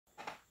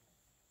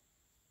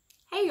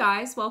Hey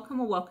guys, welcome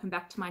or welcome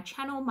back to my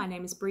channel. My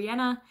name is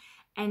Brianna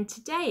and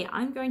today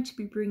I'm going to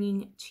be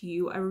bringing to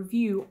you a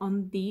review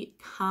on the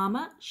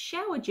Calmer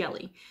Shower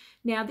Jelly.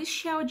 Now this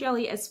shower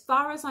jelly, as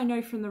far as I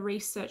know from the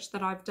research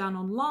that I've done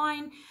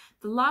online,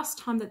 the last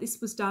time that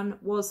this was done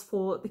was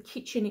for the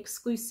kitchen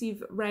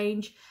exclusive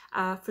range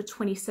for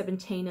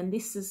 2017, and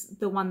this is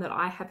the one that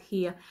I have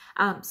here.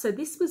 So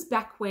this was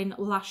back when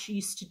LUSH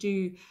used to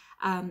do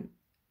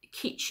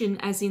kitchen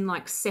as in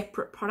like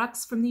separate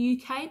products from the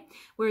UK,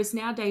 whereas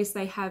nowadays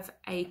they have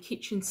a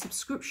kitchen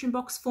subscription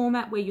box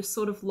format where you're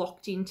sort of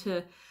locked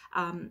into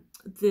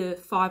the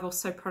 5 or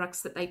so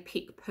products that they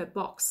pick per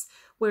box.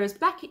 Whereas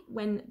back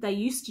when they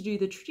used to do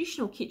the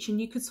traditional kitchen,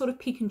 you could sort of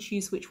pick and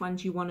choose which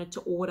ones you wanted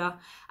to order,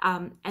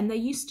 and they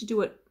used to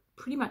do it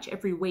pretty much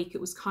every week.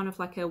 It was kind of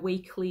like a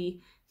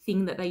weekly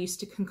thing that they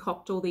used to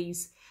concoct all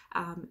these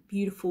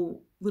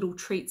beautiful little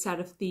treats out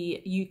of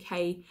the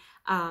UK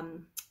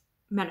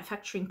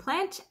manufacturing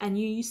plant, and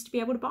you used to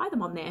be able to buy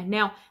them on there.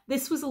 Now,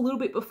 this was a little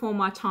bit before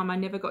my time. I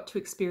never got to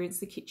experience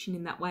the kitchen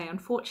in that way,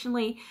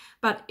 unfortunately,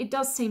 but it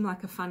does seem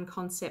like a fun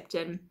concept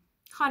and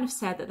kind of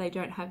sad that they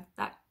don't have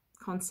that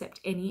concept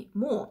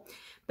anymore.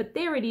 But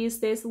there it is.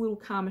 There's the little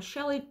Calmer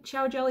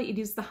shower jelly. It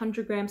is the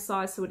 100-gram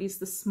size, so it is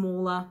the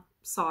smaller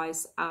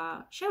size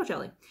shower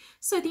jelly.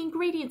 So the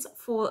ingredients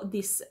for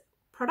this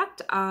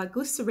product are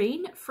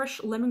glycerine,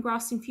 fresh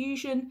lemongrass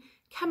infusion,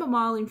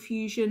 chamomile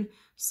infusion,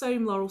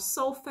 sodium lauryl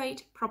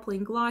sulfate,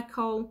 propylene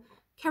glycol,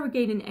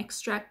 carrageenan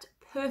extract,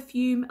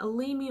 perfume,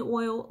 elemi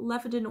oil,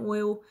 lavender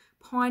oil,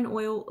 pine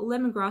oil,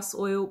 lemongrass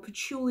oil,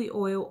 patchouli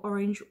oil,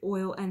 orange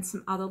oil, and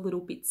some other little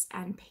bits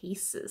and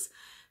pieces.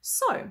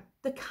 So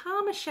the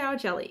Calmer shower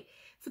jelly,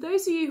 for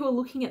those of you who are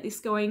looking at this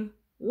going,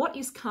 what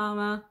is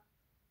Calmer?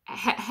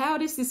 How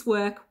does this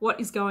work? What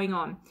is going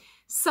on?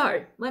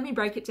 So let me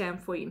break it down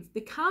for you.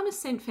 The Calmer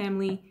scent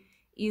family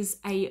is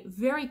a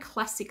very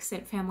classic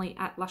scent family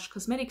at Lush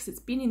Cosmetics. It's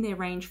been in their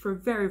range for a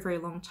very, very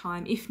long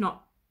time, if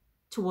not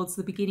towards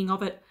the beginning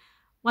of it.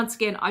 Once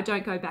again, I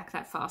don't go back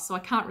that far, so I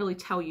can't really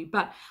tell you,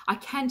 but I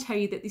can tell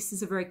you that this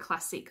is a very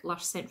classic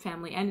Lush scent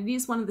family, and it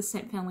is one of the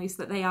scent families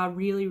that they are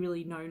really,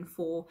 really known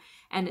for,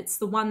 and it's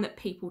the one that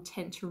people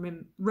tend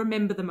to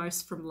remember the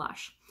most from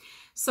Lush.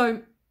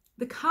 So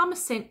the Calmer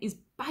scent is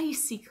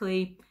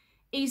basically,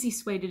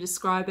 easiest way to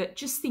describe it,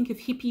 just think of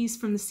hippies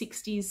from the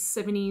 60s,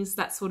 70s,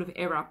 that sort of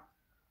era.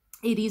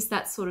 It is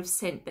that sort of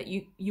scent that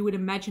you would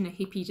imagine a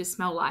hippie to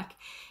smell like.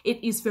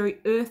 It is very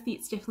earthy.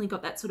 It's definitely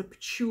got that sort of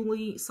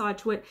patchouli side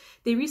to it.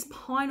 There is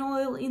pine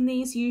oil in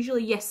these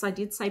usually. Yes, I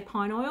did say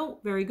pine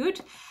oil. Very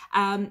good.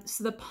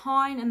 So the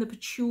pine and the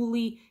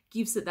patchouli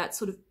gives it that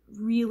sort of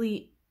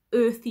really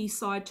earthy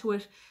side to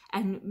it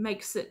and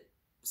makes it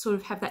sort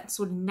of have that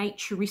sort of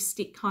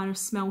naturistic kind of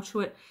smell to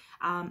it.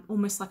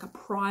 Almost like a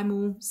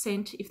primal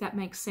scent, if that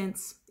makes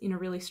sense, in a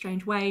really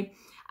strange way.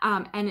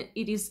 And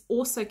it is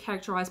also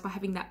characterized by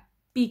having that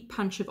big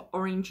punch of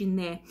orange in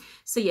there.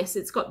 So yes,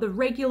 it's got the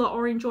regular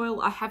orange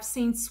oil. I have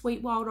seen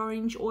sweet wild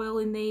orange oil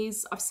in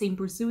these. I've seen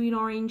Brazilian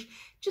orange.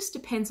 Just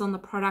depends on the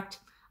product.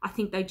 I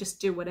think they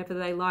just do whatever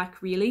they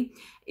like, really.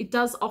 It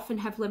does often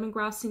have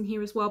lemongrass in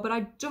here as well, but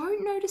I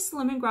don't notice the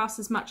lemongrass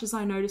as much as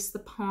I notice the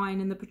pine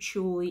and the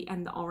patchouli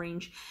and the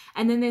orange.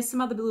 And then there's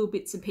some other little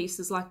bits and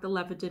pieces like the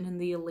lavender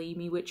and the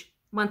elemi, which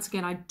once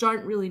again, I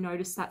don't really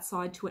notice that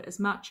side to it as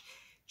much.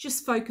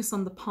 Just focus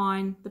on the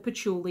pine, the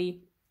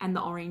patchouli, and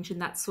the orange,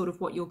 and that's sort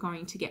of what you're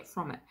going to get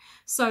from it.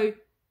 So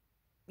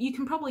you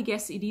can probably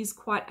guess it is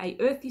quite a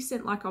earthy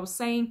scent, like I was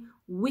saying,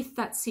 with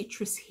that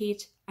citrus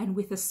hit and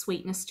with a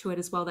sweetness to it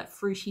as well, that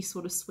fruity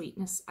sort of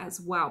sweetness as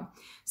well.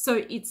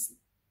 So it's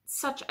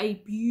such a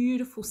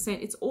beautiful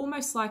scent. It's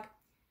almost like,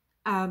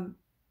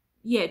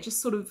 yeah,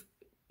 just sort of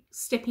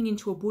stepping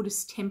into a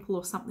Buddhist temple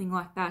or something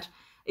like that.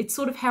 It's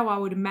sort of how I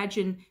would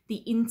imagine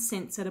the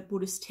incense at a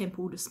Buddhist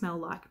temple to smell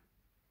like,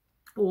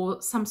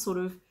 or some sort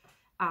of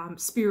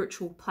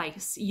spiritual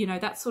place, you know,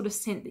 that sort of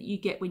scent that you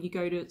get when you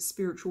go to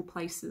spiritual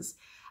places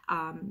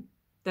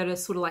that are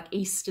sort of like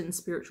Eastern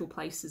spiritual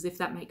places, if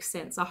that makes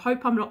sense. I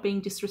hope I'm not being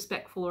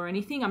disrespectful or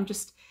anything. I'm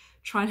just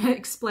trying to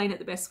explain it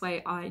the best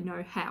way I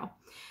know how.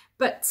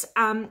 But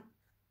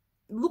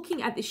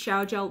looking at this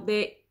shower gel,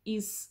 there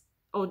is,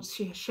 or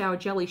shower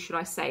jelly, should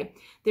I say,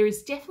 there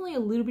is definitely a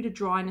little bit of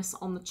dryness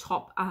on the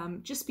top,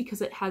 just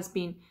because it has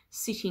been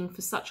sitting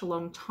for such a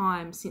long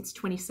time, since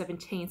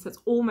 2017. So it's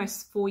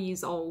almost 4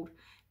 years old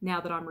now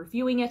that I'm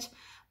reviewing it.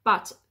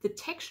 But the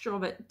texture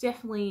of it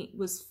definitely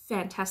was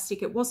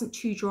fantastic. It wasn't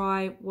too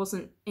dry,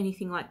 wasn't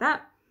anything like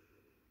that.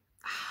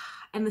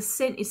 And the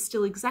scent is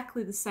still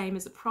exactly the same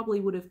as it probably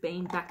would have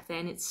been back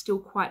then. It's still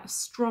quite a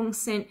strong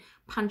scent,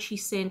 punchy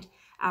scent,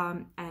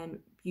 and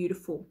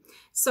beautiful.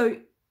 So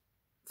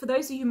for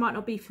those of you who might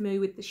not be familiar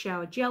with the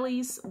shower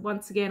jellies,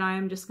 once again, I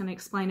am just going to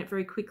explain it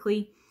very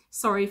quickly.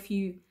 Sorry if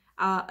you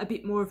are a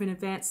bit more of an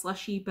advanced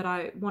slushy, but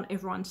I want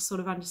everyone to sort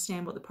of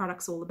understand what the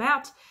product's all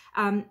about.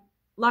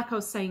 Like I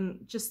was saying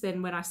just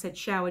then when I said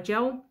shower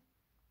gel,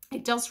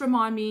 it does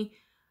remind me,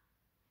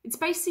 it's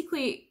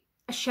basically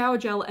a shower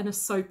gel and a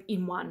soap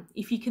in one.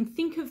 If you can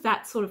think of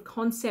that sort of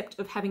concept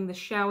of having the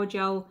shower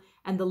gel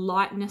and the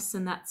lightness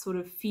and that sort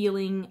of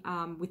feeling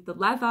with the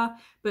lather,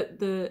 but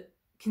the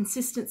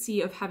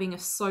consistency of having a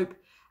soap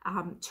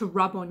to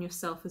rub on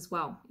yourself as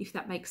well, if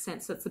that makes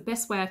sense. That's the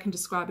best way I can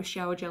describe a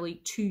shower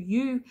jelly to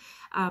you.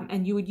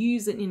 And you would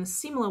use it in a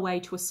similar way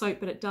to a soap,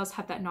 but it does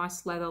have that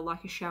nice leather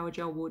like a shower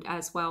gel would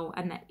as well,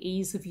 and that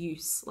ease of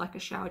use like a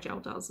shower gel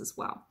does as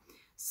well.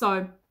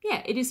 So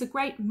yeah, it is a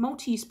great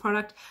multi-use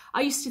product.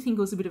 I used to think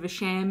it was a bit of a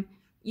sham.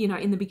 You know,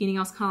 in the beginning,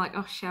 I was kind of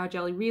like, oh, shower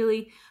jelly,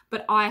 really?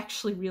 But I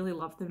actually really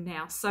love them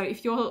now. So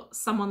if you're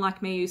someone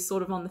like me who's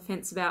sort of on the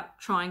fence about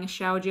trying a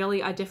shower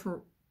jelly, I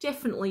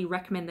definitely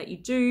recommend that you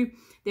do.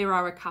 There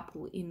are a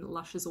couple in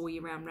Lush's all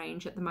year round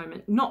range at the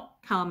moment. Not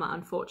Karma,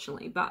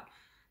 unfortunately, but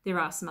there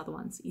are some other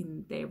ones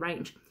in their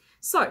range.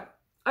 So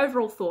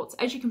overall thoughts,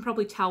 as you can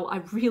probably tell, I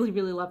really,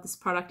 really love this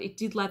product. It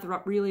did lather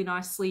up really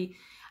nicely.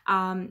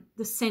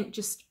 The scent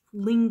just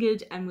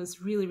lingered and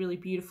was really, really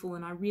beautiful,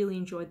 and I really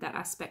enjoyed that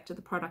aspect of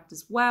the product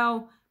as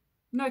well.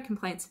 No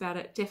complaints about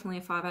it. Definitely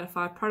a 5 out of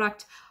 5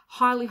 product.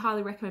 Highly,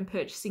 highly recommend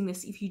purchasing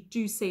this if you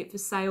do see it for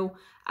sale.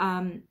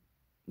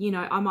 You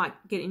know, I might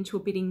get into a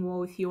bidding war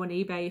with you on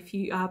eBay if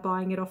you are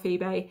buying it off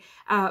eBay.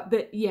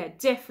 But yeah,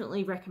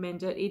 definitely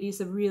recommend it. It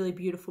is a really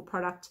beautiful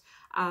product.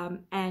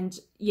 And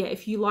yeah,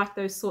 if you like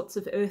those sorts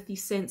of earthy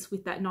scents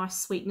with that nice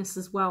sweetness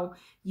as well,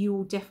 you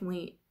will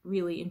definitely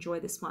really enjoy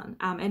this one.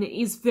 And it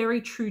is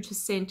very true to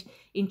scent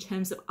in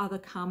terms of other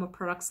Karma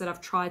products that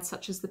I've tried,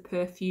 such as the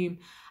perfume.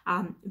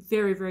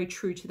 Very, very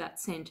true to that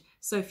scent.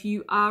 So if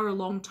you are a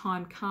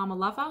long-time Karma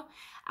lover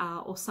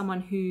or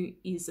someone who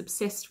is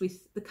obsessed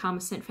with the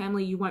Karma scent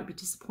family, you won't be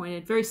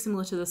disappointed. Very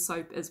similar to the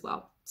soap as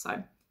well.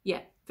 So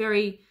yeah,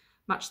 very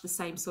much the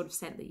same sort of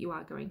scent that you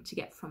are going to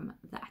get from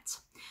that.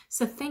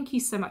 So thank you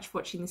so much for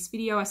watching this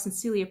video. I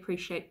sincerely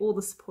appreciate all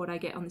the support I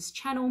get on this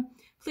channel.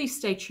 Please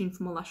stay tuned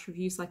for more Lush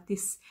reviews like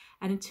this.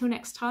 And until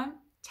next time,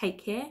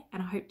 take care,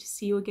 and I hope to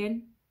see you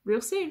again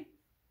real soon.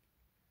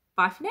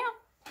 Bye for now.